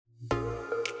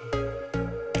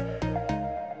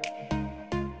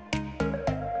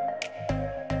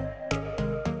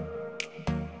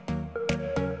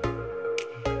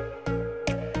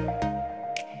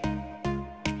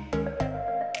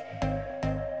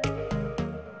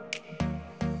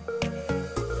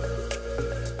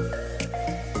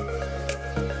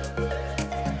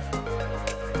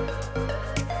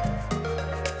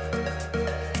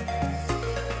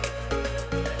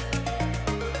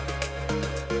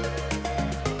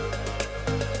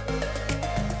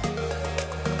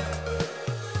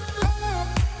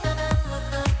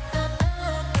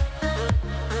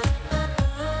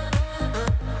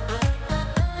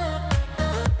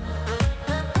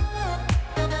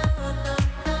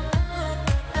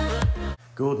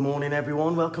Good morning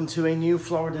everyone, welcome to a new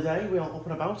Florida day. We are up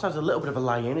and about, so there's a little bit of a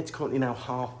lie-in. It's currently now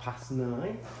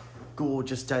 9:30.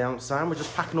 Gorgeous day outside. We're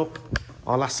just packing up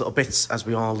our last little bits as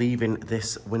we are leaving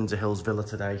this Windsor Hills villa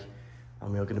today.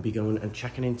 And we are going to be going and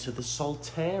checking into the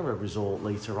Solterra Resort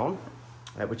later on,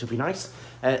 which will be nice.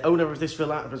 Owner of this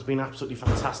villa has been absolutely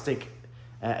fantastic.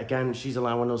 Again, she's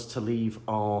allowing us to leave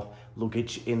our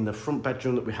luggage in the front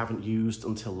bedroom that we haven't used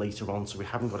until later on, so we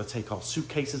haven't got to take our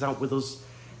suitcases out with us.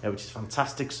 Which is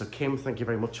fantastic. So Kim, thank you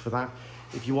very much for that.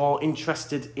 If you are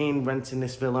interested in renting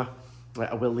this villa,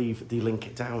 I will leave the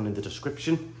link down in the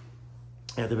description.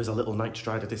 There is a little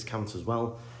Knightstrider discount as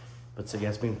well. But yeah,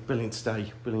 it's been brilliant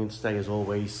stay as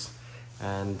always.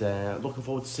 And looking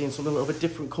forward to seeing something a little bit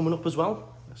different coming up as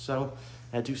well. So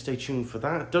do stay tuned for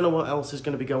that. Don't know what else is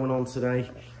going to be going on today.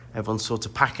 Everyone's sort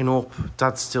of packing up.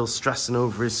 Dad's still stressing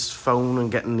over his phone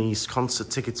and getting these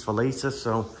concert tickets for later.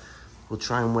 So we'll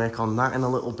try and work on that in a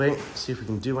little bit, see if we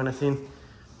can do anything.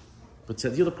 But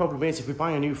the other problem is if we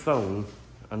buy a new phone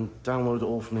and download it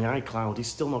all from the iCloud, he's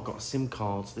still not got a SIM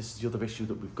card. So this is the other issue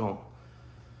that we've got.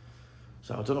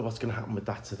 So I don't know what's going to happen with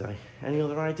that today. Any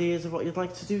other ideas of what you'd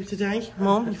like to do today,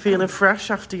 Mum? You feeling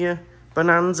fresh after your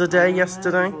bonanza day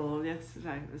yesterday?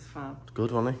 Yesterday, it was fun.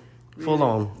 Good, wasn't it? Full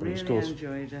on. Really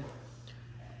enjoyed it.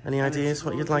 Any ideas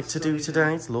what you'd like to do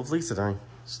today? It's lovely today.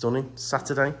 Stunning.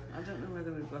 Saturday. I don't know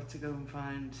whether we've got to go and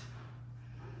find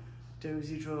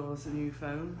Dozy Drawers a new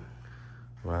phone.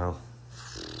 Well,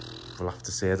 we'll have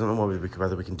to see. I don't know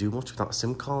whether we can do much without a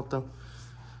SIM card though.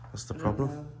 That's the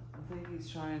problem. I think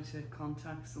he's trying to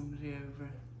contact somebody over.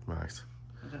 Right.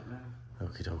 I don't know.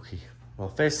 Okie dokie. Well,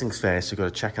 first things first, we've got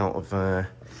to check out of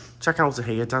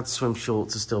here. Dad's swim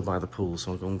shorts are still by the pool,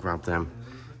 so I'll go and grab them.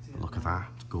 Look at that.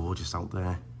 It's gorgeous out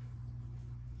there.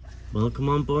 Welcome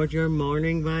on board your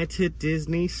morning ride to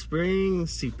Disney Springs.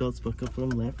 Seatbelts buckle from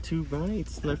left to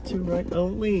right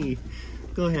only.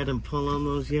 Go ahead and pull on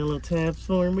those yellow tabs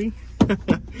for me.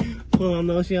 Pull on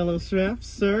those yellow straps,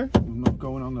 sir. I'm not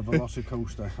going on the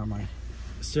Velocicoaster, am I?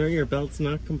 Sir, your belt's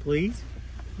not complete.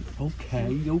 Okay.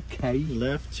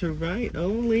 Left to right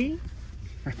only.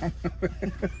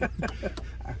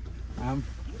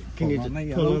 Can you just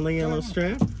pull on the yellow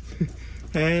strap?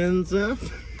 Hands up.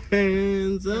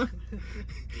 Hands up.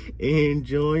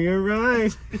 Enjoy your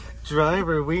ride.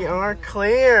 Driver, we are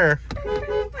clear.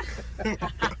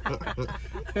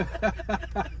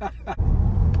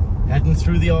 Heading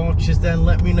through the arches then,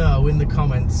 let me know in the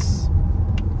comments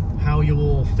how you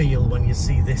all feel when you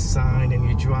see this sign and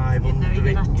you drive under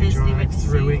it and you drive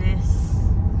through it.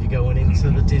 You're going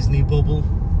into the Disney bubble,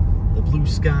 the blue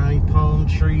sky, palm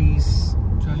trees.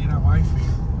 Tell you how I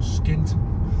feel, skint.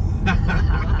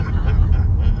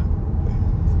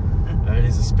 It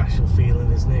is a special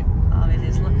feeling, isn't it? Oh, it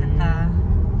is. Look at that.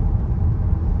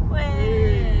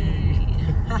 Way.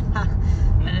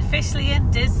 We're officially in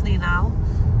Disney now.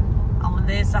 And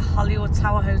there's the Hollywood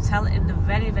Tower Hotel in the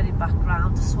very, very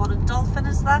background. The Swan and Dolphin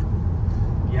is there?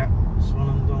 Yeah, Swan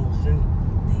and Dolphin.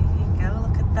 There you go,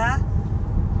 look at that.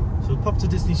 So we'll pop to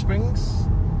Disney Springs,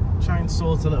 try and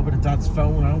sort a little bit of Dad's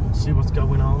phone out and see what's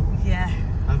going on. Yeah.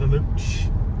 Have a mooch.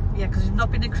 Yeah, because we've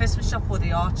not been in the Christmas shop or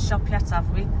the art shop yet, have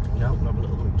we? No, we'll have a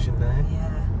little mooch in there.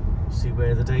 Yeah. See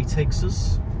where the day takes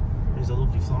us. It's a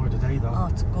lovely Florida day though. Oh,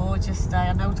 it's a gorgeous day.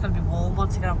 I know it's going to be warm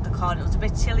once I get out the car. It was a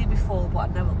bit chilly before, but I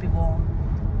know it'll be warm.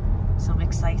 So I'm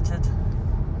excited.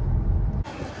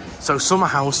 So Summer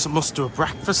House must do a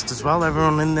breakfast as well.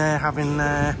 Everyone in there having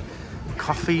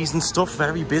coffees and stuff.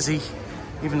 Very busy.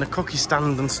 Even the cookie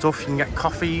stand and stuff. You can get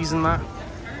coffees and that.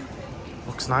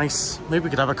 Looks nice. Maybe we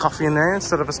could have a coffee in there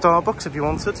instead of a Starbucks if you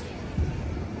wanted.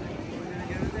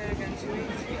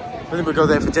 I think we'll go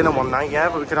there for dinner one night, yeah,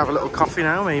 but we could have a little coffee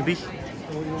now, maybe.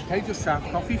 Okay, just have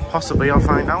coffee? Possibly, I'll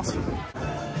find out.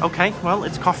 Okay, well,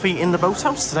 it's coffee in the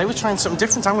boathouse today. We're trying something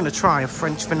different. I'm going to try a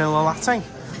French vanilla latte.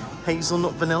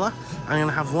 Hazelnut vanilla. I'm going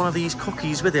to have one of these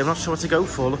cookies with it. I'm not sure what to go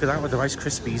for. Look at that with the Rice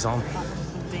Krispies on.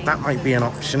 That might be an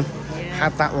option.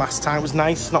 Had that last time. It was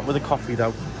nice, not with the coffee,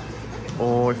 though.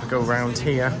 Or if I go around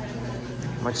here,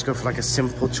 I might just go for like a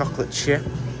simple chocolate chip.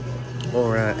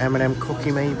 Or an M&M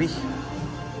cookie, maybe.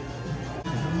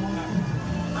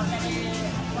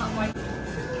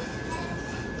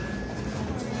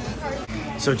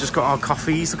 So just got our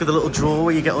coffees. Look at the little drawer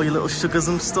where you get all your little sugars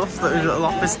and stuff. That little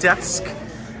office desk.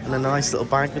 And a nice little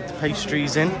bag with the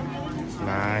pastries in.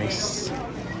 Nice.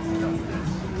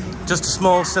 Just a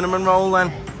small cinnamon roll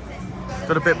then.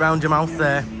 Got a bit round your mouth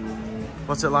there.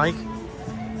 What's it like?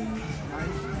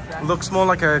 It looks more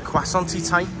like a croissant-y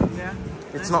type. Yeah.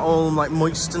 It's not all like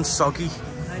moist and soggy.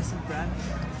 Nice and bread.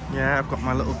 Yeah, I've got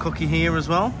my little cookie here as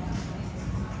well.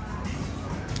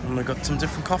 And we've got some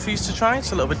different coffees to try.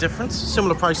 It's a little bit different.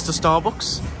 Similar price to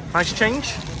Starbucks. Nice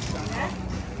change. Yeah.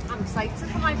 I'm excited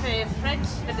for my French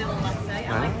vanilla latte.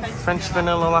 I like French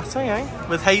vanilla latte, eh?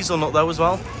 With hazelnut though as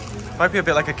well. Might be a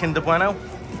bit like a Kinder Bueno.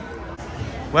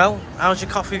 Well, how's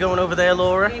your coffee going over there,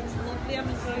 Laura? It's lovely, I'm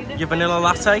enjoying it. Your vanilla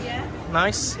latte? Yeah.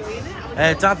 Nice.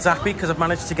 Dad's happy because I've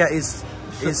managed to get his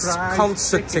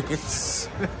concert tickets.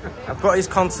 I've got his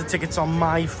concert tickets on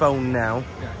my phone now.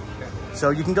 So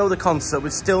you can go to the concert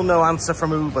with still no answer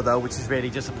from Uber though, which is really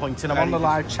disappointing. I'm on the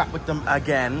live chat with them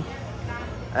again.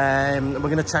 We're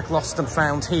going to check Lost and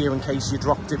Found here in case you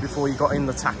dropped it before you got in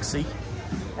the taxi.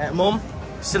 Mum,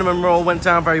 cinnamon roll went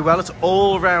down very well. It's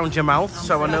all around your mouth,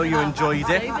 so I know you enjoyed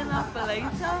it.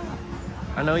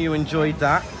 I know you enjoyed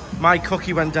that. My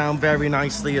cookie went down very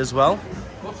nicely as well.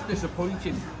 What's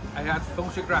disappointing, I had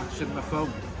photographs in my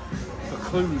phone for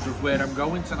clues of where I'm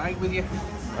going tonight with you.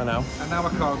 I know. And now I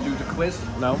can't do the quiz.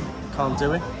 No, can't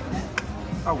do it.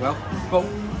 Oh well. But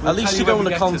at least you're going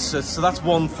to concerts, so that's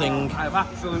one thing. I've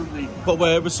absolutely. But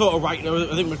we're sort of right.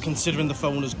 I think we're considering the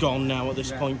phone is gone now at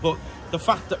this point. But the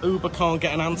fact that Uber can't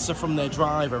get an answer from their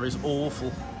driver is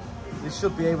awful. They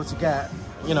should be able to get,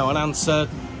 you know, an answer.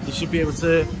 They should be able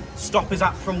to stop his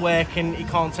app from working. He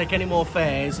can't take any more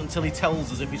fares until he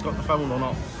tells us if he's got the phone or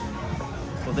not.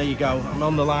 But there you go. I'm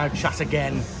on the live chat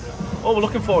again. All we're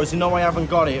looking for is, no, I haven't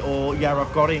got it, or yeah,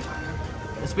 I've got it.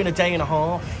 It's been a day and a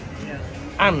half.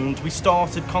 And we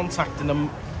started contacting him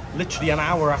literally an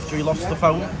hour after he lost the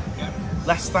phone.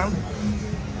 Less than.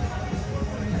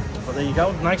 But there you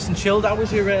go, nice and chilled. How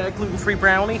was your gluten-free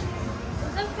brownie? It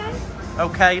was okay.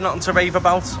 Okay, nothing to rave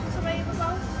about. Nothing to rave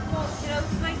about. But, you know,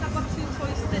 tonight I've got two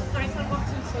choices. It's nice I've got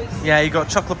two choices. Yeah, you got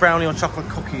chocolate brownie or chocolate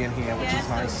cookie in here, which is so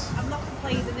nice. I'm not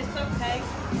complaining, it's okay.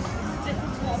 It's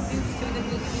different to what I'm used to in a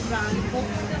gluten-free brownie, but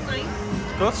it's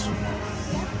nice. Good.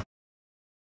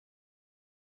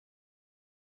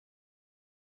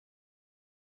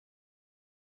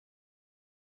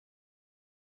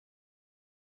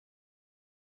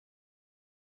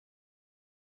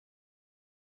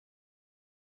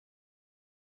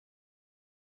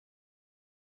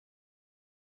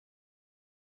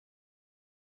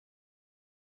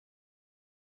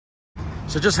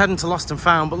 So just heading to Lost and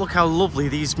Found, but look how lovely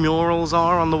these murals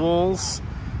are on the walls,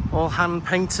 all hand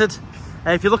painted.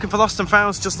 If you're looking for Lost and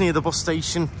Found, it's just near the bus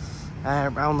station,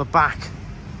 around the back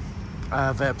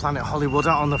of Planet Hollywood.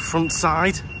 Out on the front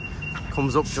side,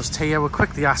 comes up just here. We're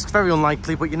quickly asked, very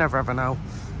unlikely, but you never ever know.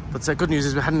 But good news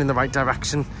is we're heading in the right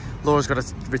direction. Laura's got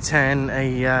to return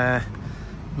a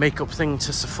makeup thing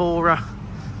to Sephora,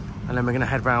 and then we're going to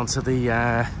head round to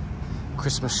the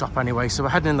Christmas shop anyway. So we're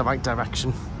heading in the right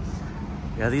direction.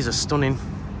 Yeah, these are stunning,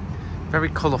 very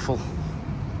colourful.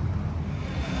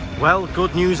 Well,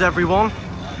 good news everyone.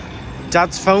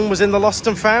 Dad's phone was in the Lost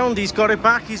and Found. He's got it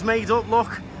back, he's made up,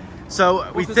 look.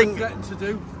 So we think... What does it threaten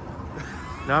to do?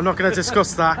 No, I'm not going to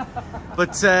discuss that.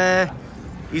 But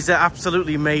he's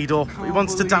absolutely made up. He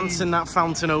wants to dance in that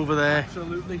fountain over there.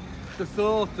 Absolutely. The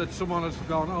thought that someone has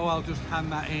gone, oh, I'll just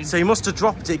hand that in. So he must have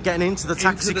dropped it getting into the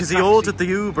taxi, because he ordered the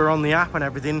Uber on the app and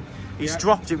everything. He's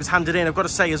dropped it, was handed in. I've got to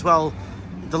say as well,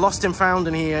 the Lost and Found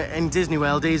in here in Disney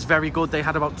World is very good. They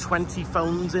had about 20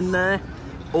 phones in there.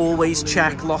 Always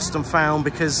check Lost and Found,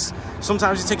 because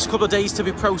sometimes it takes a couple of days to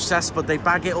be processed, but they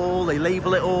bag it all, they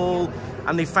label it all,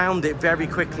 and they found it very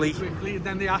quickly. And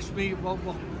then they asked me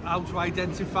how to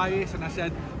identify it, and I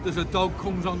said, there's a dog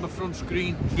comes on the front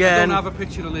screen. Yeah, I don't have a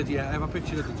picture of Lydia, I have a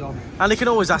picture of the dog. And they can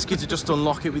always ask you to just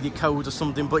unlock it with your code or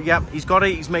something, but yeah, he's got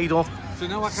it, he's made up. So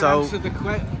now I can answer the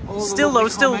question. Still though,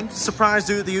 still surprised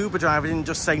that the Uber driver didn't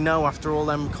just say no after all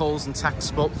them calls and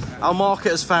texts, but I'll mark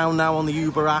it as found now on the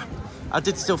Uber app. I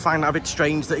did still find that a bit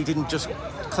strange that he didn't just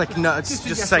click no,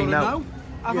 just say no.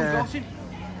 I haven't got it.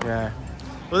 Yeah.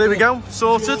 Well, there we go,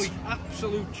 sorted. Joy,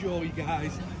 absolute joy,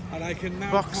 guys. And I can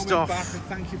now Boxed comment off. back and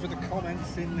thank you for the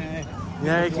comments in there.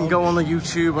 Yeah, you can go on the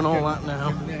YouTube and all that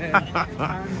now.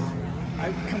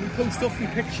 Can we post off the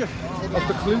picture of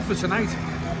the clue for tonight?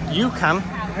 You can.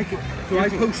 Do I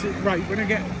post it? Right, when I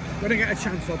get a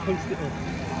chance, I'll post it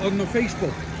up on the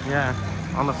Facebook. Yeah,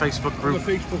 on the Facebook group. On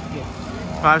the Facebook group.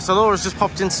 Right, so Laura's just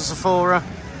popped into Sephora.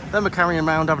 Then we're carrying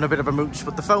around having a bit of a mooch,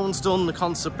 but the phone's done, the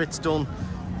concert bit's done.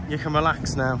 You can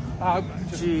relax now.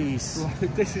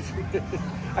 Jeez. This is...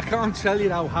 I can't tell you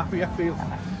how happy I feel.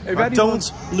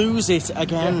 Don't lose it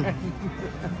again.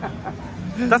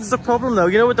 That's the problem though,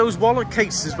 you know, with those wallet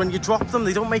cases, when you drop them,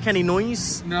 they don't make any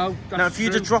noise. No, that's Now, if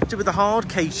you'd have dropped it with a hard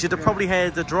case, you'd have probably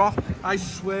heard the drop. I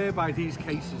swear by these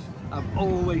cases. I've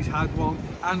always had one.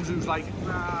 Andrew's like,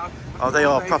 nah. Oh, they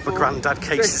are proper granddad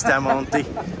cases, them, aren't they?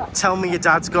 Tell me your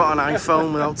dad's got an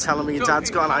iPhone without telling me your dad's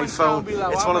got an iPhone.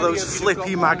 It's one of those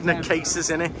flippy magnet cases,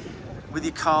 innit? With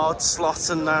your card slot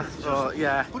and that. Oh,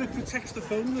 yeah. But it protects the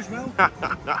phone as well.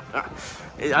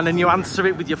 And then you answer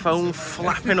it with your phone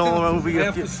flapping all over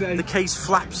you. The case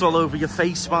flaps all over your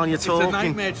face while you're talking. It's a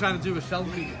nightmare trying to do a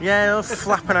selfie. Yeah,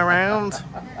 flapping around.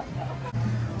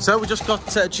 So we just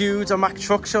got Jude a Mack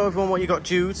truck. Show everyone what you got,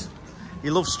 Jude. He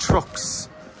loves trucks.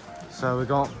 So we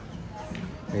got,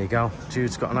 there you go,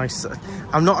 Jude's got a nice,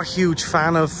 I'm not a huge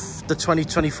fan of the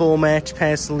 2024 merch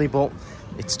personally, but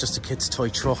it's just a kid's toy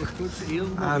truck.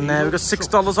 And we've got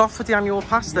 $6 off with the annual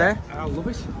pass there. I love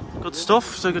it. Good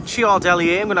stuff. So we've got Ghirardelli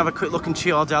here. I'm going to have a quick look in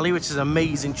Ghirardelli, which is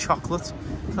amazing chocolate.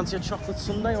 Fancy a chocolate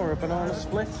sundae or a banana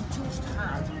split? Just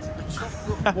had a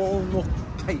chocolate walnut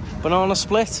cake. Banana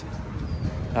split?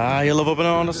 Ah, you love a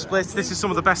banana split. This is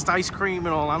some of the best ice cream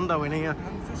in Orlando in here.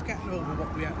 I'm just getting over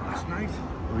what we had last night.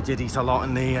 We did eat a lot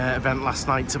in the event last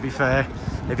night, to be fair.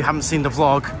 If you haven't seen the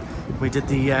vlog, we did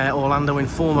the Orlando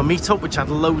Informer meetup, which had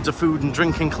loads of food and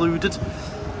drink included.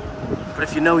 But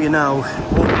if you know, you know,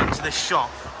 walking into this shop,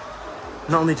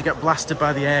 not only do you get blasted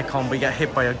by the aircon, but you get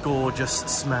hit by a gorgeous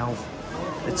smell.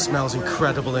 It smells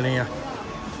incredible in here.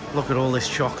 Look at all this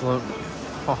chocolate.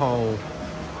 Oh.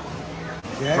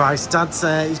 Yeah. Right, Dad's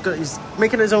he's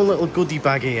making his own little goodie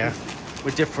bag here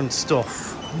with different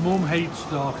stuff. Mum hates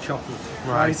dark chocolate,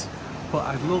 right? But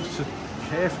I'd love to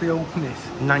carefully open it.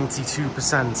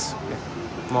 92%. Yeah.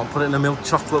 What, put it in a milk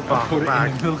chocolate bag? Put it in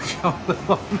a milk chocolate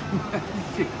bag.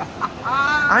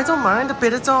 I don't mind a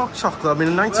bit of dark chocolate. I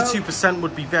mean, 92%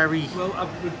 would be very... Well,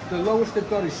 the lowest they've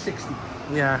got is 60.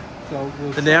 Yeah. So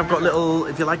then they have got little,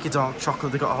 if you like your dark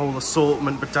chocolate, they've got a whole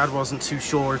assortment, but Dad wasn't too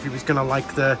sure if he was going to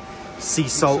like the sea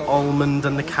salt almond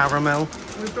and the caramel.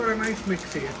 We've got a nice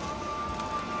mix here.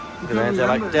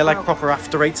 They're like proper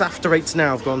after eights. After eights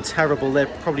now have gone terrible. They're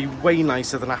probably way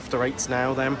nicer than after eights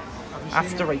now. Them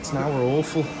after eights now are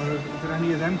awful. Are there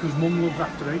any of them? Because Mum loves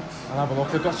after eights. I'll have a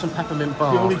look. They've got some peppermint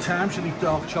bar. The only time she'll eat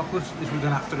dark chocolate is with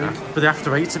an after eight. But the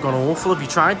after eights have gone awful. Have you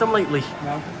tried them lately?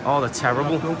 No. Oh, they're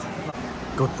terrible.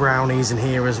 Good brownies in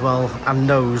here as well. And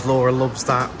those, Laura loves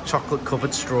that chocolate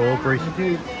covered strawberry.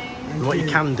 And what you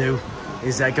can do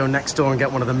is go next door and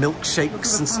get one of the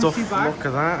milkshakes and stuff. Look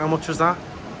at that. How much was that?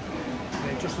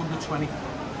 Just under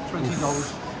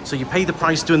 $20. So you pay the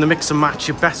price doing the mix and match.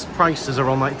 Your best prices are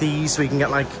on like these, so you can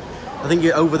get like, I think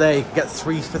you're over there, you can get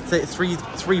three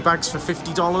bags for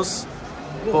 $50.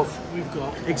 But we've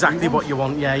got exactly what you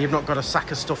want. Yeah, you've not got a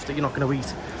sack of stuff that you're not going to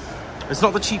eat. It's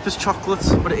not the cheapest chocolate,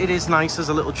 but it is nice as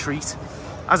a little treat.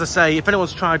 As I say, if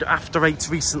anyone's tried after eights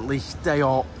recently, they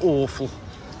are awful.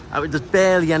 There's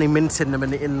barely any mint in them,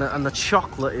 and the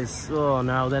chocolate is, oh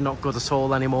no, they're not good at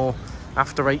all anymore.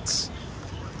 After eights.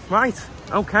 Right,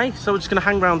 okay, so we're just going to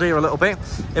hang around here a little bit.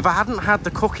 If I hadn't had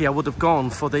the cookie, I would have gone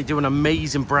for, they do an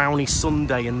amazing brownie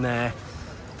sundae in there.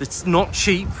 It's not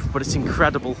cheap, but it's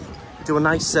incredible. They do a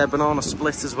nice banana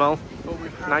split as well.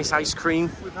 Nice ice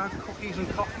cream. We've had cookies and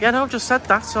coffee. Yeah, no, I've just said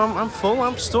that, so I'm full,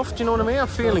 I'm stuffed, you know what I mean? I'm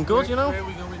feeling good, you know? Where are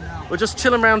we going now? We're just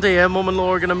chilling around here. Mum and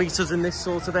Laura are going to meet us in this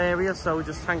sort of area, so we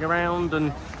just hang around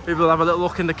and maybe we'll have a little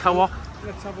look in the co-op.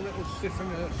 Let's have a little sit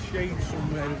in a shade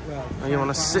somewhere as well. Oh, you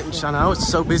want to sit and shine out? It's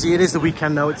so busy. It is the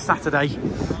weekend though, it's Saturday.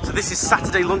 So this is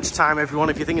Saturday lunchtime, everyone.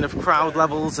 If you're thinking of crowd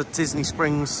levels at Disney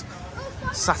Springs,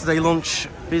 Saturday lunch,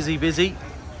 busy, busy.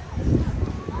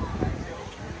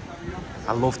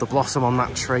 I love the blossom on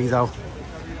that tree though.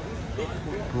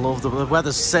 Love the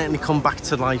weather's certainly come back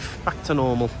to life, back to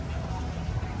normal.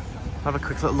 Have a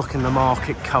quick little look in the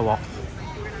market co-op.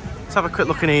 Let's have a quick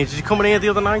look in here. Did you come in here the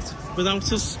other night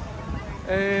without us?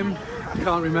 I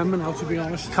can't remember now, to be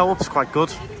honest. Co-op's quite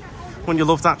good. Wouldn't you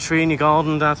love that tree in your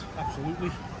garden, Dad?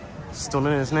 Absolutely.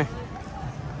 Stunning, isn't it?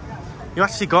 You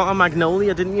actually got a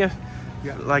magnolia, didn't you?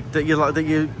 Yeah. Like that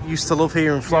you used to love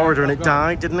here in Florida, and it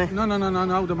died, didn't it? No.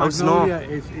 The magnolia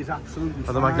is absolutely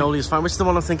fine. The magnolia's fine. Which is the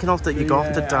one I'm thinking of that you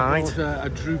got that died? It was a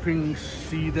drooping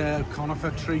cedar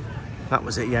conifer tree. That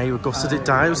was it, yeah. You were gutted it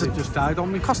died. It just died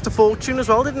on me. It cost a fortune as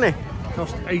well, didn't it?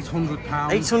 Cost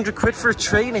 £800. 800 quid for a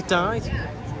tree and it died.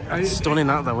 That's stunning,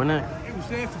 that though, isn't it? It was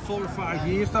there for 4 or 5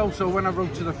 years though, so when I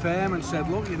wrote to the firm and said,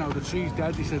 look, you know, the tree's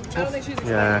dead, he said, tough.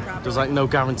 Yeah, there's like no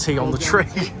guarantee on the tree.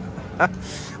 But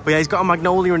yeah, he's got a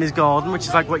magnolia in his garden, which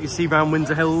is like what you see around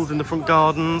Windsor Hills in the front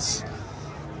gardens.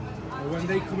 When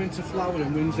they come into flower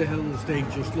in Windsor Hills, they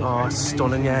just look it's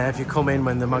stunning, yeah. If you come in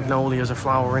when the magnolias are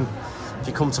flowering, if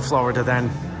you come to Florida then,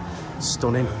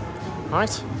 stunning.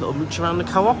 Right, little mooch around the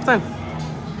co-op then.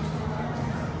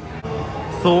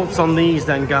 Thoughts on these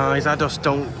then, guys? I just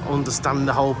don't understand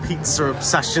the whole pizza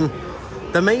obsession.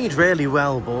 They're made really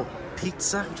well, but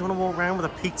pizza? Do you want to walk around with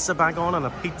a pizza bag on and a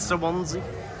pizza onesie?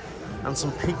 And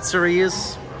some pizza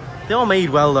ears? They are made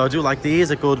well though. I do like the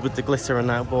ears are good with the glitter and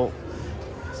that, but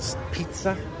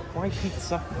pizza? Why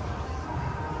pizza?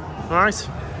 Alright.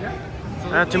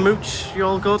 Yeah. Jamooch, you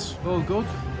all good? All good.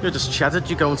 You're just cheddar.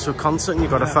 You go into a concert and you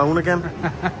got a phone again.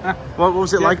 What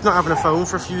was it like not having a phone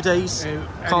for a few days?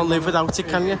 Can't live without it,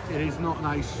 can you? It is not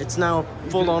nice. It's now a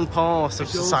full-on part of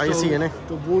society, isn't it?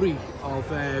 The worry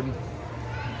of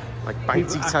like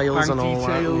bank details and all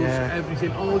that. Yeah.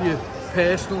 Everything, all your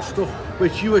personal stuff,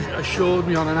 which you assured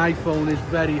me on an iPhone is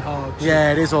very hard.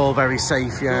 Yeah, it is all very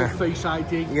safe. Yeah. No Face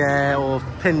ID. Yeah, or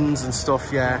pins and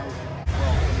stuff. Yeah.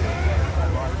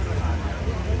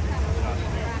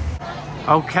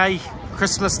 Okay,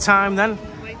 Christmas time then.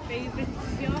 My favourite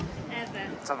shop ever.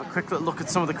 Let's have a quick look at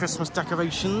some of the Christmas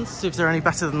decorations, see if they're any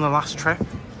better than the last trip.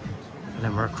 And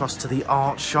then we're across to the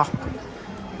art shop,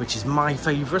 which is my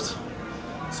favourite.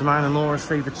 So mine and Laura's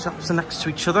favourite shops are next to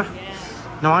each other. Yeah.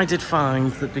 Now I did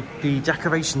find that the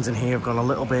decorations in here have gone a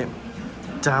little bit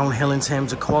downhill in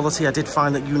terms of quality. I did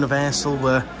find that Universal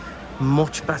were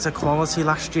much better quality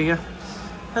last year.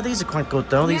 Now, these are quite good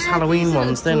though, these Halloween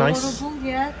ones, they're nice.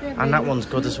 Yeah, they're and that one's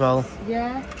good as well.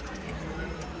 Yeah.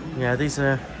 Yeah, these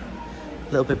are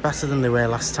a little bit better than they were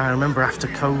last time. I remember after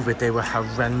COVID they were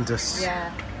horrendous,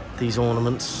 these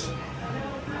ornaments.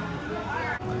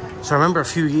 So I remember a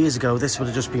few years ago this would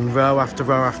have just been row after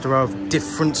row after row of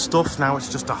different stuff. Now it's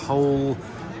just a whole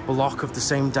block of the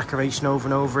same decoration over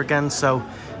and over again. So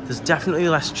there's definitely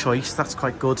less choice, that's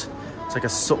quite good. It's like a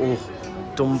subtle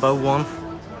Dumbo one.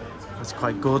 That's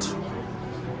quite good.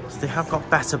 So they have got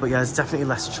better, but yeah, there's definitely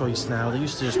less choice now. There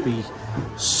used to just be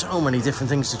so many different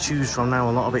things to choose from. Now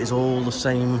a lot of it is all the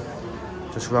same,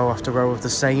 just row after row of the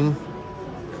same.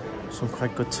 Some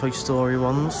quite good Toy Story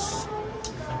ones.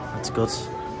 That's good.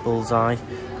 Bullseye.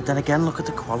 But then again, look at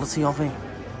the quality of it.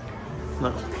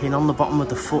 Look, pin on the bottom of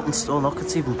the foot and stuff. Look,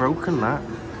 it's even broken, that.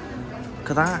 Look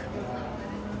at that.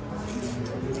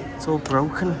 It's all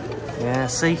broken. Yeah,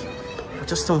 see? I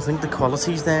just don't think the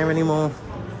quality's there anymore.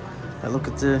 Look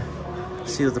at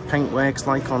see what the paint work's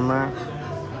like on that.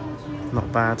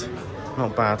 Not bad,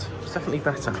 not bad. It's definitely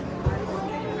better.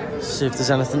 See if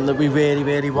there's anything that we really,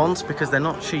 really want, because they're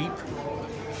not cheap.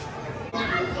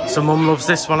 So Mum loves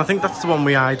this one. I think that's the one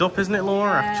we eyed up, isn't it,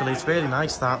 Laura? Actually, it's really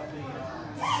nice, that.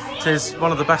 It is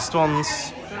one of the best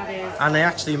ones. That is. And they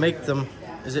actually make them.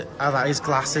 Is it? Oh, that is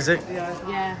glass, is it?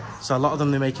 Yeah. So a lot of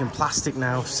them they make in plastic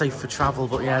now, safe for travel.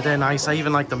 But yeah, they're nice. I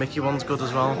even like the Mickey ones, good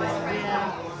as well.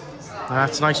 Yeah.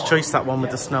 It's a nice choice, that one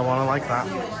with the snow on. I like that.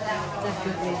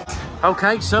 Definitely.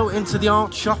 Okay, so into the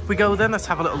art shop we go then. Let's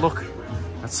have a little look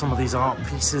at some of these art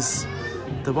pieces.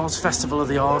 There was Festival of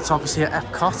the Arts, obviously, at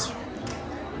Epcot.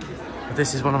 But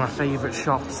this is one of my favourite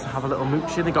shops. Have a little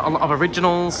mooch in. They got a lot of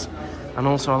originals and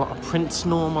also a lot of prints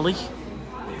normally.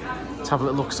 Let's have a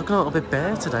little look. It's looking a little bit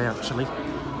bare today, actually.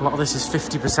 A lot of this is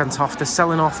 50% off. They're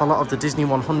selling off a lot of the Disney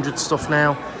 100 stuff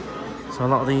now. So a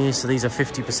lot of these, so these are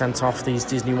 50% off, these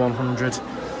Disney 100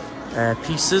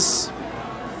 pieces.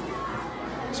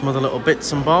 Some other little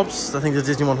bits and bobs. I think the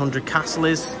Disney 100 castle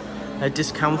is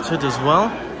discounted as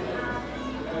well.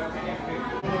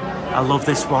 I love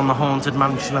this one, the Haunted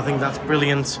Mansion. I think that's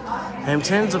brilliant. In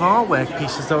terms of artwork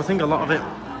pieces though, I think a lot of it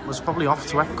was probably off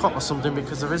to Epcot or something,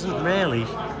 because there isn't really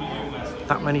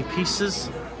that many pieces.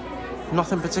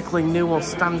 Nothing particularly new or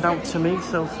stand out to me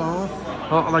so far.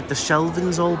 A lot of like the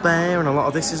shelving's all bare, and a lot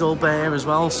of this is all bare as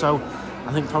well. So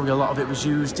I think probably a lot of it was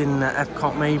used in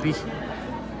Epcot maybe,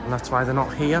 and that's why they're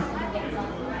not here.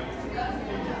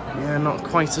 Yeah, not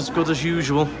quite as good as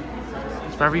usual.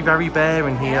 It's very, very bare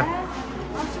in here.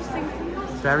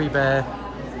 Very bare.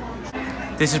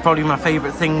 This is probably my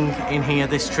favourite thing in here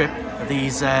this trip.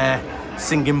 These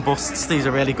singing busts. These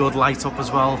are really good, light up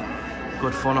as well.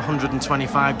 Good fun.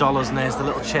 $125, and there's the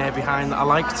little chair behind that I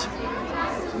liked.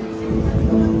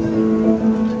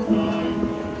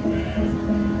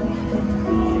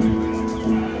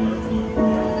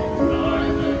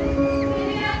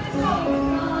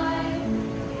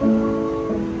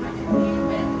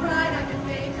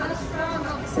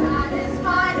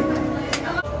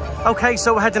 Okay,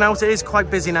 so we're heading out. It is quite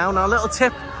busy now. Now, a little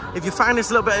tip, if you find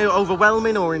this a little bit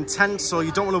overwhelming or intense, or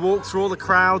you don't want to walk through all the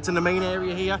crowds in the main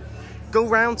area here, go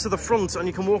round to the front and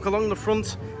you can walk along the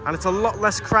front, and it's a lot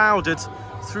less crowded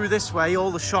through this way.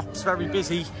 All the shops very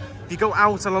busy. If you go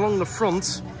out and along the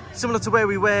front, similar to where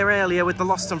we were earlier with the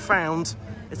Lost and Found,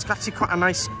 it's actually quite a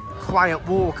nice quiet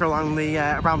walk along the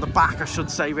around the back, I should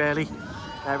say, really,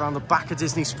 around the back of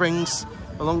Disney Springs,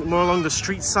 more along the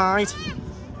street side.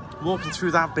 Walking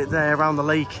through that bit there around the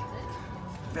lake.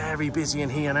 Very busy in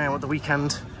here now at the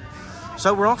weekend.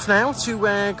 So we're off now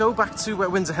to go back to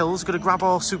Windsor Hills. Going to grab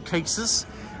our suitcases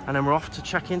and then we're off to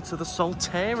check into the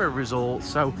Solterra Resort.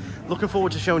 So looking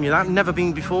forward to showing you that. Never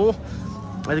been before.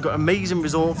 They've got amazing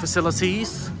resort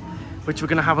facilities, which we're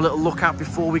going to have a little look at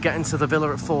before we get into the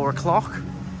villa at 4 o'clock.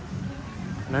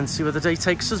 And then see where the day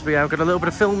takes us. We have got a little bit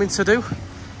of filming to do.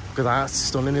 Look at that, it's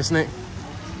stunning, isn't it?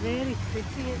 Really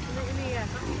pretty, isn't it, in here?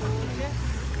 That's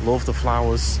gorgeous. Love the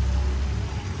flowers.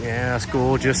 Yeah, that's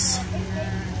gorgeous.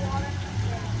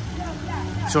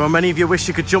 So many of you wish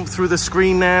you could jump through the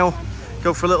screen now,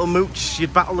 go for a little mooch,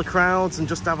 you'd battle the crowds and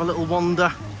just have a little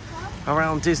wander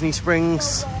around Disney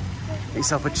Springs. Get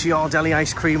yourself a Ghirardelli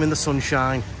ice cream in the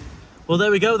sunshine. Well,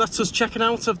 there we go, that's us checking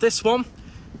out of this one.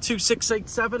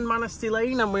 2687 Manistee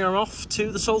Lane, and we are off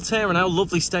to the Solterra now.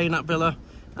 Lovely stay in that villa,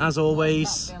 as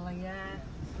always. That villa, yeah.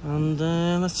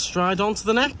 And let's stride on to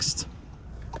the next.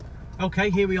 Okay,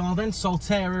 here we are then,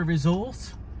 Solterra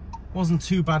Resort. Wasn't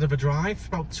too bad of a drive,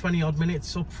 about 20 odd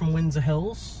minutes up from Windsor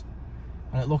Hills.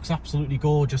 And it looks absolutely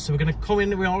gorgeous. So we're going to come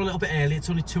in, we are a little bit early, it's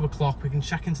only 2 o'clock. We can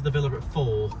check into the villa at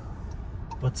 4.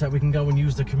 But we can go and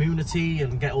use the community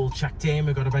and get all checked in.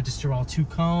 We've got to register our 2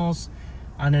 cars.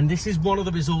 And then this is one of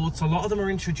the resorts, a lot of them are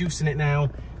introducing it now,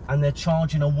 and they're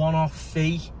charging a one-off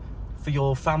fee for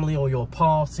your family or your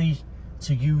party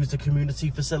to use the community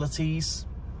facilities.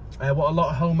 What a lot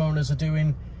of homeowners are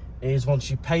doing is once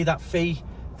you pay that fee,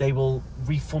 they will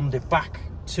refund it back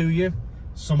to you.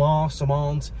 Some are, some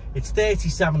aren't. It's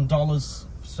 $37,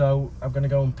 so I'm going to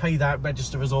go and pay that,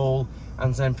 register us all,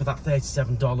 and then for that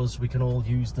 $37 we can all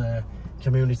use the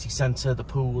community centre, the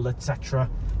pool, etc.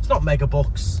 It's not mega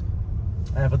bucks,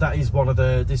 but that is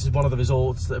this is one of the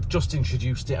resorts that have just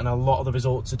introduced it, and a lot of the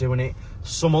resorts are doing it.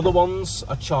 Some other ones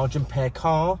are charging per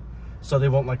car, so they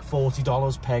want like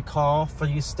 $40 per car for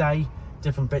your stay,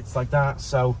 different bits like that.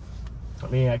 So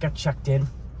let me get checked in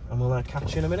and we'll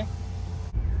catch you in a minute.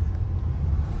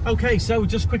 Okay, so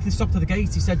just quickly stopped at the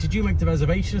gate. He said, did you make the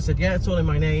reservation? I said, yeah, it's all in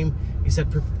my name. He said,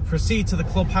 proceed to the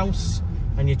clubhouse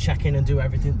and you check in and do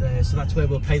everything there. So that's where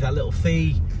we'll pay that little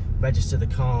fee, register the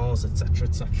cars, etc,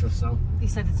 etc. So he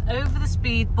said it's over the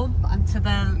speed bump and to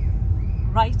the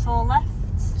right or left?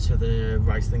 To the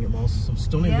right, I think it was. Some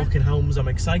stunning looking homes. I'm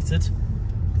excited.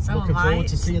 So looking forward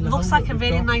to seeing the home. Looks like a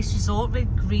really nice resort, really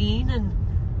green and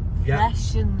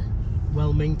fresh and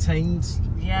well maintained.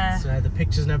 Yeah. The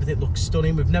pictures and everything look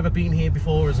stunning. We've never been here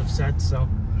before, as I've said, so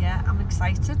yeah, I'm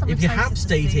excited. If you have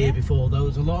stayed here before, though,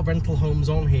 there's a lot of rental homes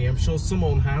on here. I'm sure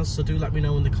someone has, so do let me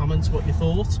know in the comments what you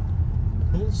thought.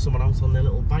 Oh, someone out on their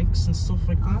little bikes and stuff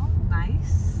like that. Oh,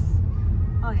 nice.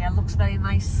 Oh yeah, looks very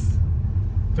nice.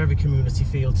 Very community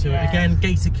feel to it. Again,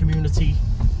 gated community,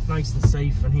 nice and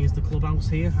safe. And here's the clubhouse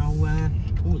here. How oh,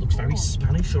 it looks very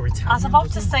Spanish or Italian. I was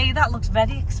about to say that looks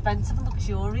very expensive and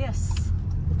luxurious.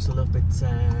 Looks a little bit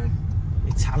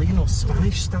Italian or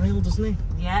Spanish style, doesn't it?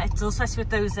 Yeah, it does, especially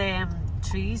with those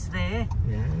trees there.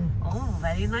 Yeah. Oh,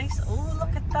 very nice. Oh,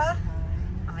 look at that.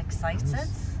 I'm excited.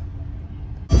 Nice.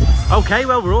 Okay,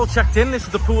 well, we're all checked in. This is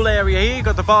the pool area here. You've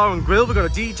got the bar and grill. We've got a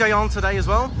DJ on today as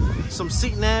well. Some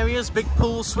seating areas, big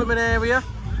pool, swimming area.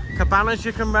 Cabanas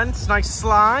you can rent. Nice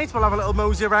slide. We'll have a little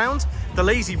mosey around. The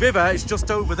lazy river is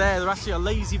just over there. There's actually a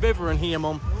lazy river in here,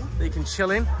 Mum, that you can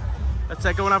chill in. Let's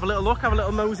go and have a little look, have a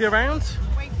little mosey around.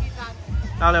 Wait for your dad.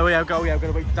 Oh, there we go. Yeah, we're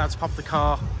going to wait for Dad to pop the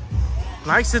car.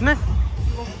 Nice, isn't it?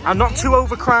 And not too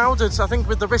overcrowded, I think,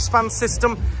 with the wristband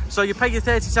system. So you pay your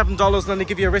 $37 and then they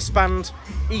give you a wristband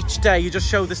each day. You just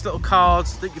show this little card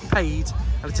that you paid,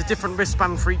 and it's a different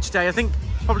wristband for each day. I think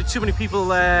probably too many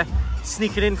people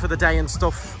sneaking in for the day and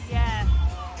stuff. Yeah.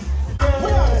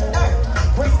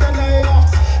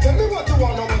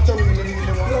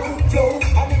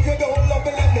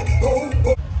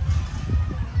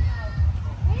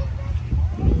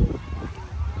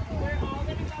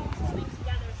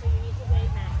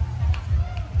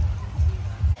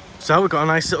 So we've got a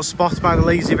nice little spot by the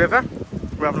lazy river.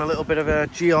 We're having a little bit of a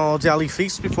Ghirardelli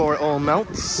feast before it all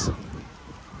melts.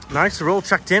 Nice, we're all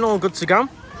checked in, all good to go.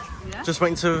 Yeah. Just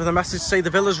waiting for the message to say the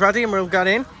villa's ready and we'll get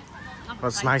in.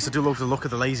 That's nice, I do love the look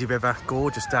of the lazy river.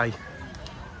 Gorgeous day.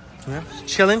 Yeah, just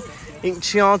chilling, eating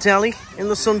Ghirardelli in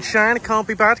the sunshine. It can't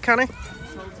be bad, can it?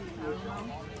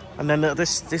 And then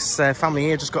this family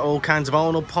here just got all kinds of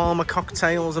Arnold Palmer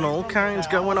cocktails and all kinds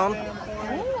going on.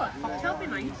 Oh, a cocktail would be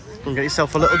nice. You can get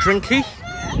yourself a little drinky.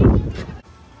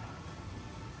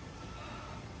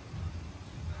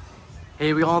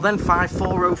 Here we are then,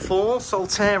 5404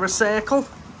 Solterra Circle.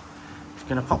 Just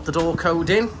going to pop the door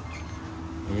code in.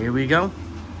 Here we go.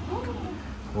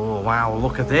 Oh wow,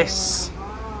 look at this.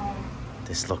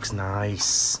 This looks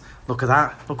nice. Look at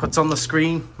that. Look what's on the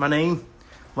screen. My name.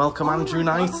 Welcome, Andrew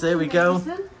Knight. There we go.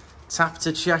 Tap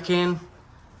to check in.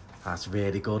 That's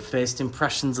really good. First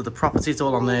impressions of the property. It's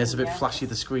all on there. It's a bit flashy,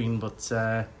 the screen, but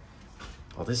oh,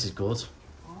 this is good.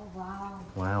 Oh, wow.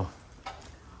 Wow.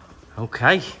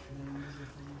 Okay.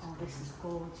 Oh, this is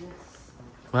gorgeous.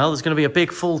 Well, there's going to be a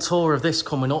big full tour of this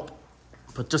coming up,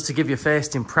 but just to give you a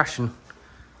first impression,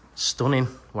 stunning.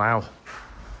 Wow.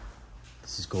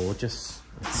 This is gorgeous.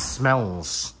 It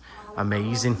smells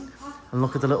amazing. And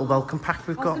look at the little welcome pack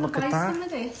we've got. Look at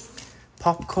that.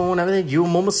 Popcorn, everything. You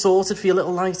and Mum are sorted for your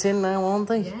little light in now, aren't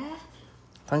they? Yeah.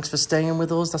 Thanks for staying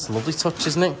with us. That's a lovely touch,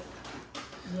 isn't it?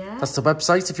 Yeah. That's the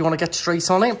website if you want to get straight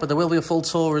on it, but there will be a full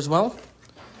tour as well.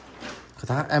 Look at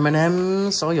that.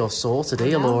 M&M's. Oh, you're sorted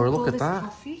here, Laura. Look at that.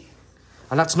 Coffee.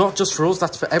 And that's not just for us,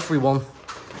 that's for everyone.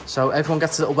 So everyone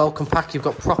gets a little welcome pack. You've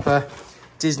got proper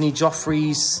Disney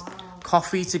Joffrey's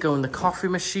coffee to go in the coffee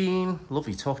machine.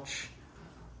 Lovely touch.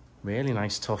 Really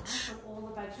nice touch. All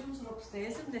the bedrooms are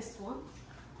upstairs in this one.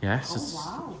 Yes, it's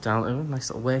down there. Nice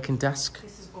little working desk.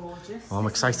 This is gorgeous. Oh, I'm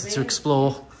excited to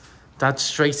explore. Dad's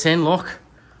straight in, look.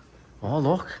 Oh,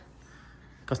 look.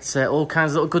 Got all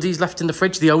kinds of little goodies left in the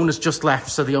fridge. The owner's just left,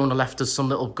 so the owner left us some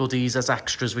little goodies as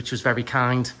extras, which was very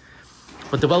kind.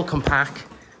 But the welcome pack,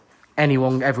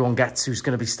 everyone gets who's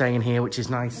going to be staying here, which is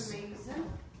nice. Amazing.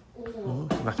 Oh,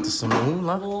 left us some,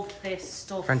 look. Love this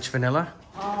stuff. French vanilla.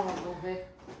 Oh, I love it.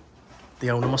 The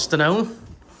owner must have known.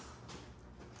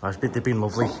 They've been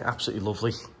lovely, absolutely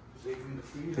lovely.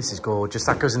 This is gorgeous.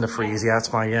 That goes in the freezer. Yeah,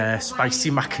 it's my spicy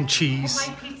mac and cheese.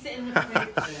 My pizza in the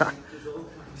fridge.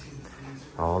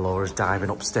 Oh, Laura's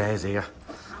diving upstairs here.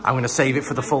 I'm going to save it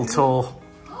for the full tour.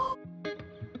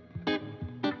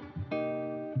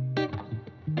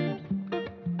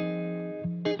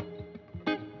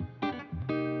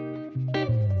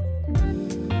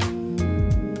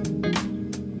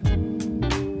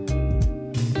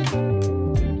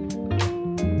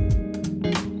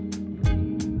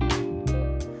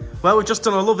 Well, we've just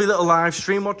done a lovely little live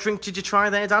stream. What drink did you try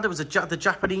there, Dad? It was the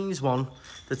Japanese one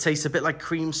that tastes a bit like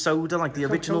cream soda, like the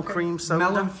original cream soda.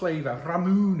 Melon flavour,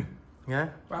 Ramoon. Yeah,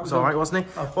 it was all right, wasn't it?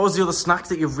 What was the other snack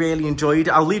that you really enjoyed?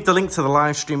 I'll leave the link to the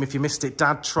live stream if you missed it.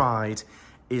 Dad tried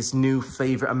his new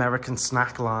favourite American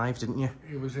snack live, didn't you?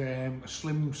 It was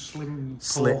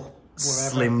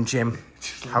Slim Jim.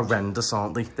 Horrendous,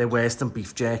 aren't they? They're worse than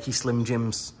beef jerky, Slim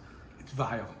Jims. It's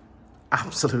vile.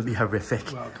 Absolutely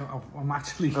horrific. Well, I'm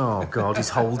actually... Oh, God, he's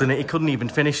holding it. He couldn't even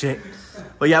finish it.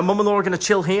 But yeah, Mum and Laura are going to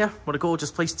chill here. What a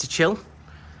gorgeous place to chill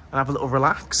and have a little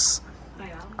relax.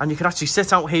 And you can actually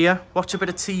sit out here, watch a bit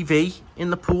of TV in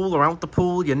the pool or out the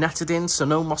pool. You're netted in, so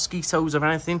no mosquitoes or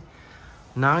anything.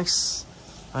 Nice.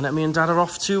 And me and Dad are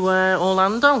off to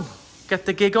Orlando. Get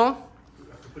the gig on.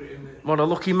 What a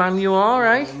lucky man you are,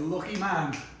 eh? Lucky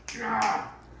man.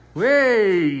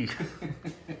 Way!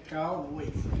 Can't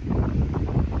wait.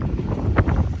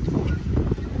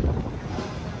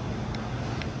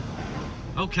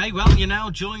 Okay, well, you now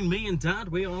join me and Dad.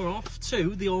 We are off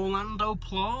to the Orlando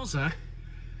Plaza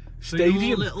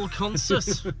Stadium. Little concert.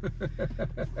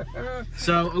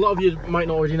 So a lot of you might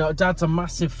not already know, Dad's a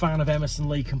massive fan of Emerson,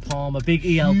 Lake and Palmer, big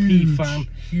ELP fan.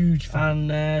 Huge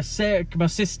fan. And Sarah, my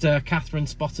sister Catherine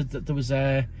spotted that there was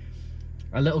a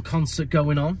little concert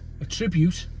going on. A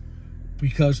tribute,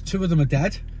 because two of them are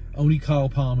dead. Only Carl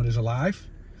Palmer is alive.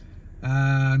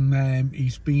 And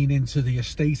he's been into the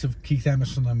estate of Keith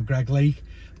Emerson and Greg Lake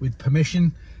with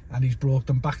permission, and he's brought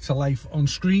them back to life on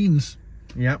screens.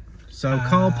 Yep. So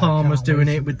Carl Palmer's doing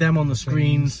it with them on the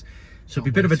screens. So it'll be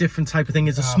a bit of a different type of thing.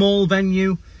 It's a small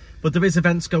venue, but there is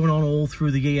events going on all through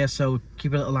the year, so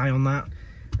keep a little eye on that.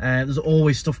 There's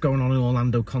always stuff going on in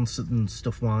Orlando, concert and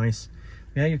stuff wise.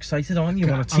 Yeah, you're excited, aren't you?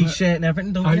 You want a t-shirt and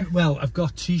everything, don't you? Well, I've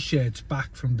got t-shirts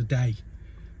back from the day,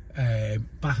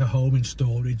 back at home in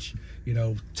storage. You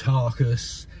know,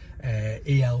 Tarkus,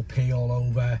 ELP all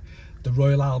over, the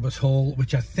Royal Albert Hall,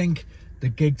 which I think the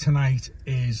gig tonight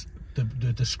is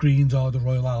the screens are the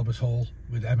Royal Albert Hall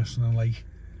with Emerson and Lake.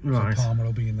 Right. So Palmer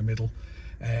will be in the middle.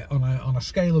 On a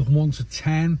scale of 1 to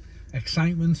 10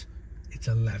 excitement, it's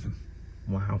 11.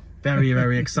 Wow, very,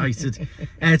 very excited.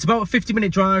 It's about a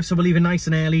 50-minute drive, so we're leaving nice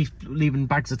and early, leaving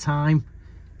bags of time.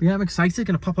 But yeah, I'm excited,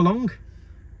 going to pop along.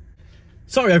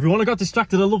 Sorry everyone, I got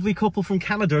distracted. A lovely couple from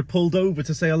Canada had pulled over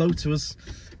to say hello to us.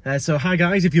 So hi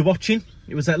guys, if you're watching,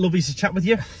 it was lovely to chat with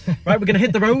you. Right, we're going to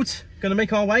hit the road, going to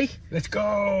make our way. Let's go!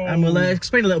 And we'll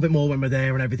explain a little bit more when we're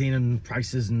there and everything, and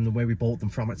prices and where we bought them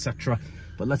from, etc.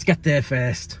 But let's get there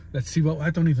first. Let's see what, I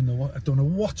don't know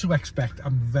what to expect.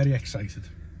 I'm very excited.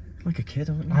 Like a kid,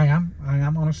 aren't you? I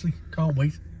am honestly. Can't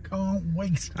wait. can't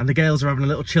wait. And the girls are having a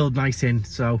little chilled night in,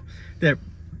 so they're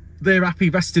happy,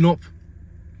 resting up.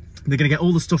 They're going to get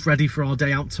all the stuff ready for our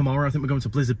day out tomorrow. I think we're going to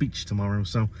Blizzard Beach tomorrow,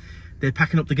 so they're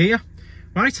packing up the gear.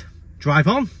 Right, drive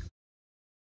on.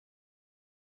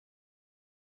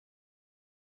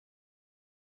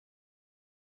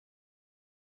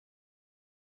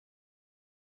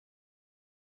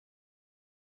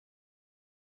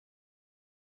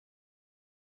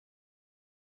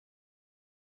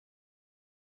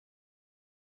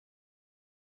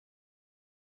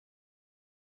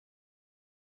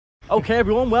 Okay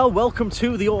everyone, well, welcome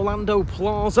to the Orlando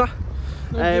Plaza.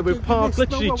 We're parked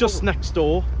literally just next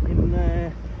door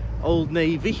in Old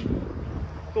Navy.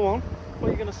 Go on, what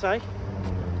are you going to say?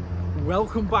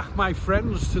 Welcome back, my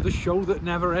friends, to the show that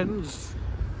never ends.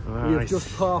 Right. We've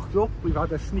just parked up. We've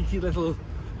had a sneaky little...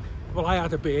 Well, I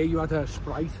had a beer, you had a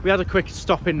Sprite. We had a quick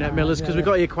stop in Miller's because we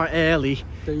got here quite early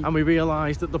and we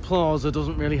realised that the Plaza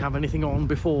doesn't really have anything on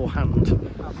beforehand.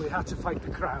 And we had to fight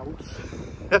the crowds.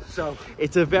 So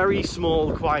it's a very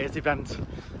small, quiet event.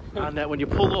 And when you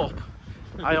pull up,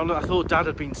 I thought Dad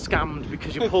had been scammed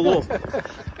because you pull up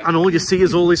and all you see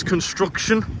is all this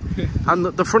construction and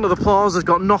the front of the Plaza's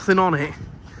got nothing on it.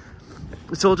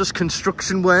 It's all just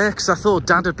construction works. I thought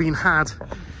Dad had been had.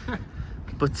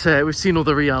 But we've seen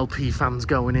other ELP fans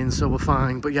going in, so we're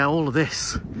fine. But yeah, all of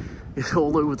this is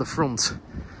all over the front.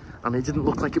 And it didn't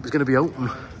look like it was going to be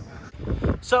open.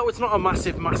 So it's not a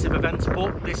massive event,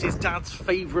 but this is Dad's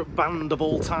favourite band of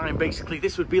all time. Basically,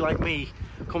 this would be like me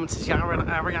coming to see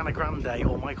Ariana Grande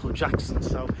or Michael Jackson.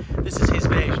 So this is his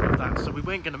version of that. So we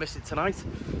weren't going to miss it tonight.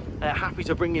 Happy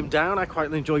to bring him down. I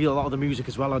quite enjoy a lot of the music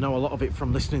as well. I know a lot of it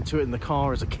from listening to it in the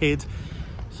car as a kid.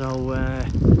 So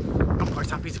I'm quite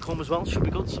happy to come as well. Should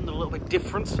be good, something a little bit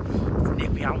different. It's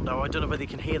nippy out though. I don't know whether you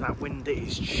can hear that wind. It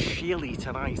is chilly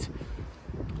tonight.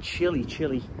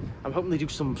 Chilly. I'm hoping they do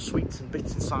some sweets and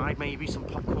bits inside, maybe some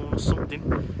popcorn or something.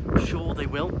 I'm sure they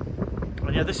will.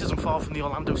 And yeah, this isn't far from the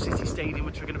Orlando City Stadium,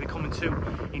 which we're going to be coming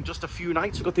to in just a few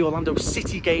nights. We've got the Orlando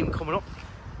City game coming up,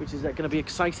 which is going to be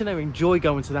exciting. I enjoy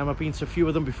going to them. I've been to a few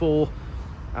of them before,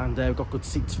 and we've got good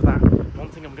seats for that. One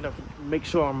thing I'm going to make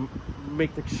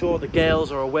sure the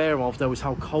girls are aware of though is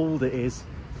how cold it is.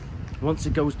 Once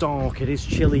it goes dark, it is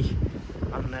chilly,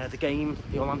 and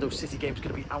the Orlando City game is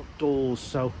going to be outdoors,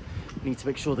 so we need to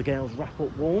make sure the girls wrap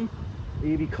up warm.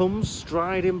 Here he comes,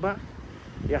 striding back.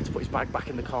 He had to put his bag back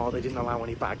in the car. They didn't allow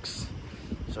any bags,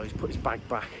 so he's put his bag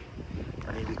back,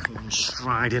 and here he comes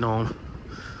striding on.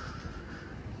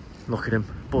 Look at him,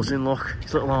 buzzing, look.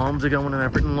 His little arms are going and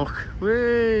everything, look.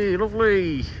 Whee,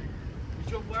 lovely.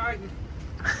 Jump wide.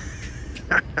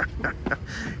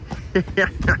 Yeah.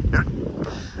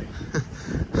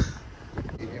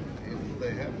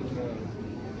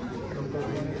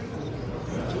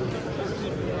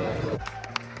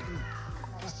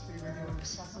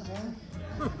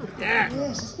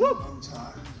 Yes, it's been a long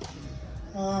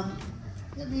time.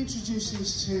 Let me introduce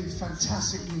these two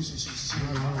fantastic musicians to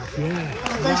you.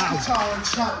 The bass guitar and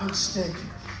Chapman stick,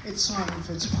 it's Simon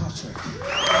Fitzpatrick.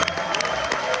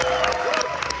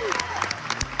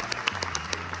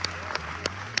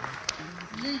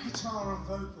 Lead guitar and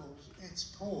vocals, it's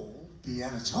Paul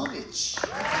Bianatovich.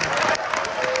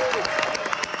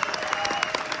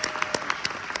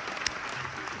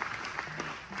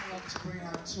 I'd like to bring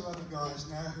out two other guys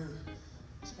now who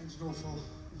I spent an awful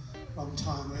long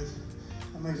time with.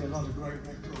 I made a lot of great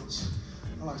records.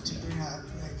 I'd like to bring out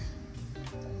Greg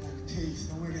and Keith,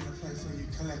 and we're going to play for you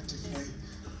collectively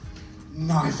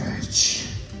Knife Edge.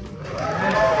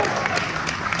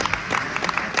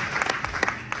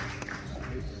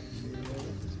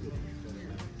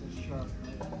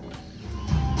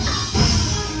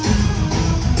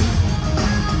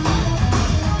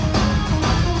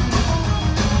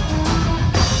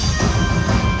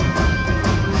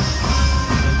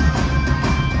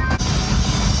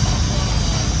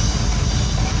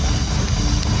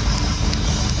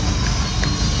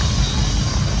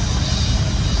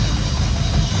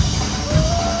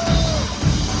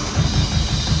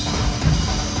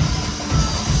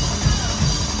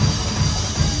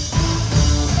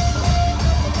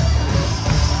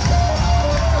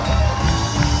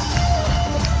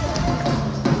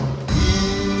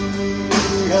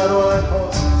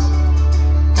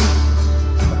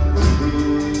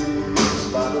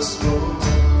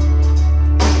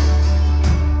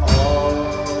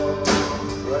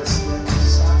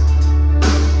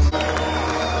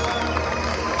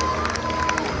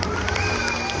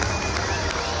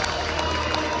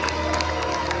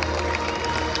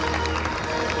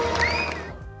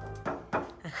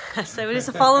 So it is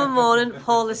the following morning.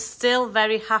 Paul is still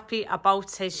very happy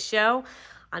about his show.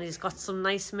 And he's got some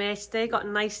nice merch there, got a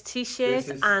nice t-shirt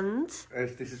and...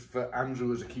 This is for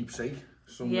Andrew as a keepsake,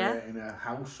 somewhere in a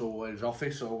house or his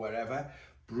office or wherever.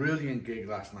 Brilliant gig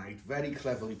last night, very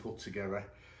cleverly put together.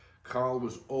 Carl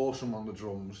was awesome on the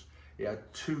drums. He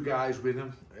had 2 guys with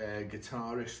him, a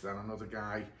guitarist and another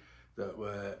guy that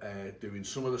were doing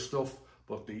some of the stuff,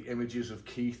 but the images of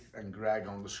Keith and Greg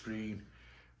on the screen,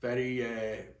 very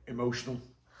emotional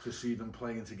to see them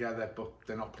playing together, but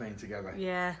they're not playing together.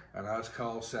 Yeah. And as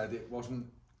Carl said, it wasn't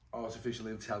artificial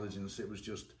intelligence, it was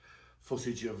just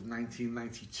footage of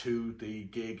 1992, the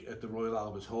gig at the Royal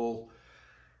Albert Hall.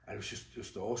 And it was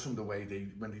just awesome the way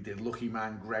when they did Lucky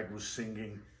Man, Greg was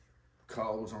singing,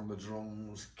 Carl was on the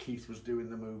drums, Keith was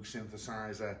doing the Moog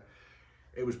synthesizer.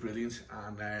 It was brilliant,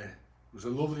 and it was a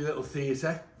lovely little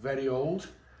theatre, very old,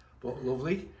 but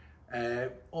lovely,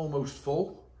 almost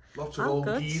full. Lots of old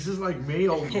geezers like me,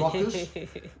 old rockers.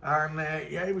 And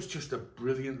yeah, it was just a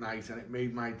brilliant night, and it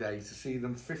made my day to see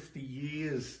them 50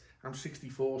 years. I'm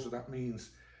 64, so that means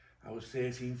I was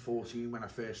 13, 14 when I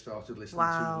first started listening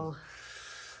to them.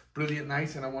 Brilliant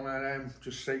night, and I want to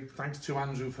just say thanks to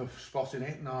Andrew for spotting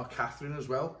it, and our Catherine as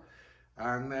well,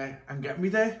 and getting me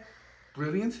there.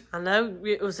 Brilliant. I know,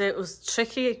 it was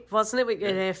tricky, wasn't it, with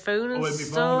your phone and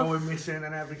stuff? My phone going missing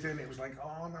and everything. It was like,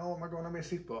 oh no, am I going to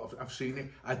miss it? But I've seen it.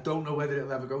 I don't know whether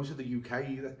it'll ever go to the UK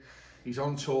either. He's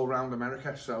on tour around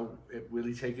America, so will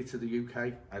he take it to the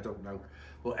UK? I don't know.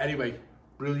 But anyway,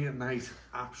 brilliant night,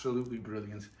 absolutely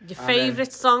brilliant. Your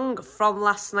favourite song from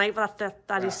last night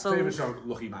that is sung? Favourite song,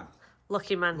 Lucky Man.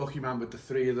 Lucky Man. Lucky Man, with the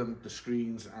 3 of them, the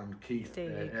screens and Keith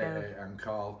and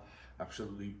Carl.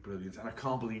 Absolutely brilliant. And I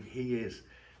can't believe he is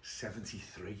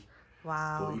 73.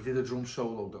 Wow. But he did a drum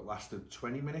solo that lasted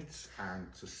 20 minutes,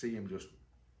 and to see him just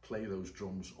play those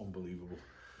drums, unbelievable.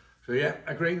 So yeah,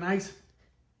 a great night.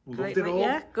 Loved it all.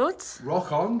 Yeah, good.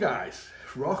 Rock on, guys.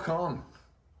 Rock on.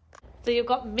 So you've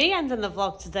got me ending the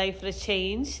vlog today for a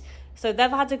change. So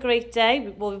they've had a great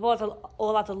day. Well, we've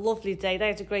all had a lovely day. They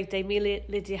had a great day. Me and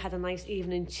Lydia had a nice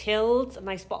evening, chilled, a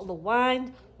nice bottle of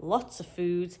wine, lots of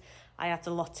food. I had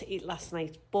a lot to eat last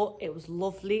night, but it was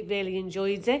lovely. Really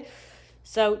enjoyed it.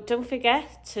 So don't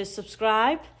forget to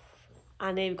subscribe.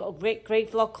 And we've got a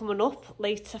great vlog coming up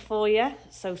later for you.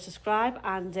 So subscribe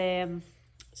and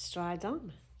stride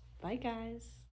on. Bye, guys.